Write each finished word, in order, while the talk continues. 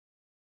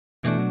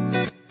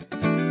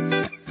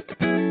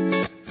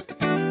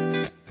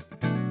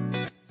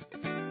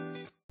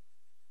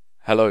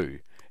Hello,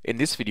 in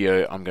this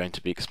video I'm going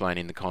to be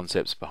explaining the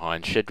concepts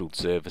behind scheduled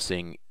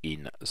servicing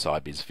in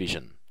Sybiz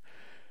Vision.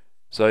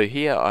 So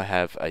here I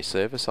have a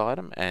service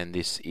item, and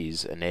this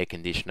is an air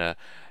conditioner,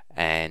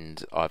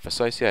 and I've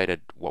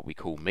associated what we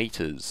call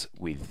meters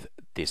with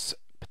this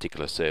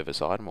particular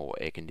service item or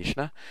air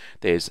conditioner.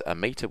 There's a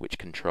meter which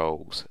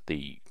controls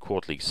the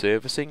quarterly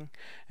servicing,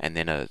 and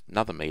then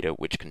another meter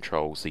which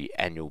controls the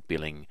annual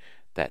billing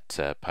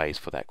that pays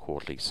for that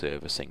quarterly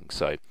servicing.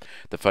 So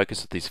the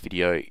focus of this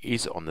video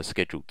is on the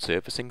scheduled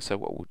servicing. So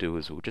what we'll do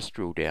is we'll just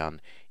drill down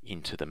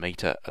into the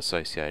meter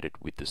associated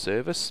with the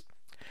service,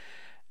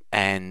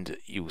 and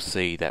you'll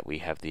see that we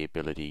have the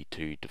ability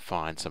to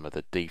define some of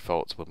the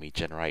defaults when we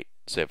generate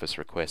service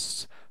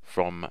requests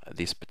from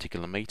this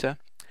particular meter,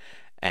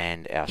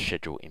 and our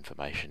schedule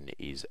information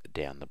is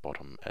down the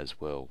bottom as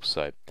well.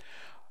 So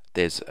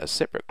there's a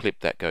separate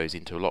clip that goes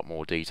into a lot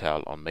more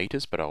detail on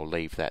meters, but I'll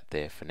leave that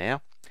there for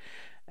now.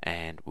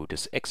 And we'll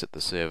just exit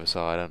the service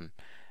item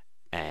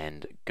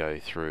and go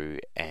through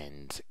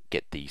and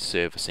get the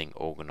servicing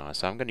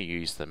organized. So I'm going to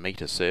use the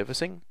meter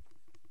servicing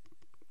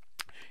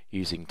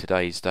using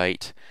today's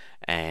date,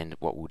 and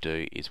what we'll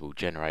do is we'll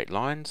generate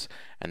lines,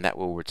 and that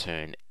will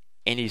return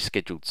any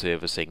scheduled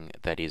servicing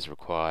that is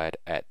required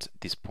at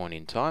this point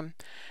in time,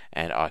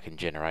 and I can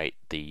generate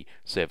the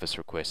service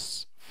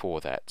requests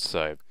for that.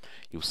 So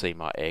you'll see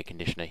my air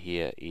conditioner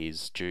here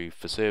is due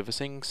for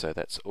servicing, so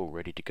that's all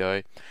ready to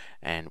go.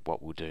 And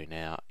what we'll do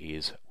now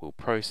is we'll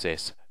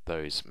process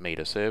those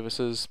meter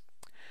services,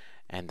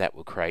 and that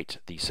will create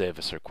the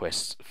service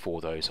requests for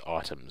those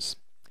items.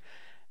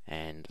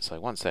 And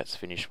so once that's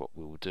finished, what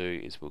we'll do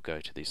is we'll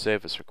go to the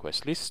service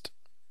request list,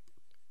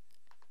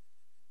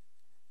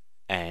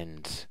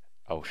 and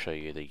I'll show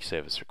you the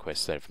service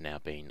requests that have now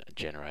been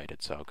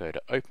generated. So I'll go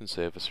to Open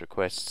Service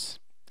Requests,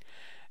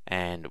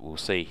 and we'll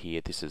see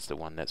here this is the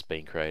one that's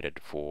been created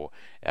for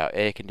our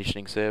air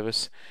conditioning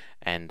service.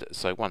 And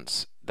so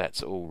once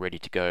that's all ready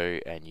to go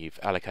and you've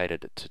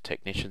allocated it to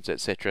technicians,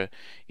 etc.,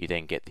 you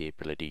then get the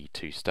ability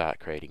to start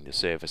creating the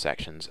service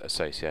actions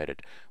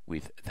associated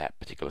with that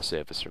particular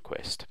service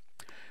request.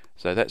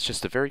 So that's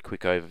just a very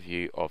quick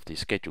overview of the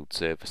scheduled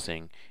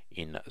servicing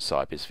in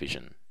Sybiz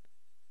Vision.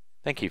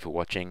 Thank you for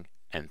watching,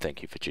 and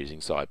thank you for choosing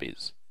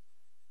Sybiz.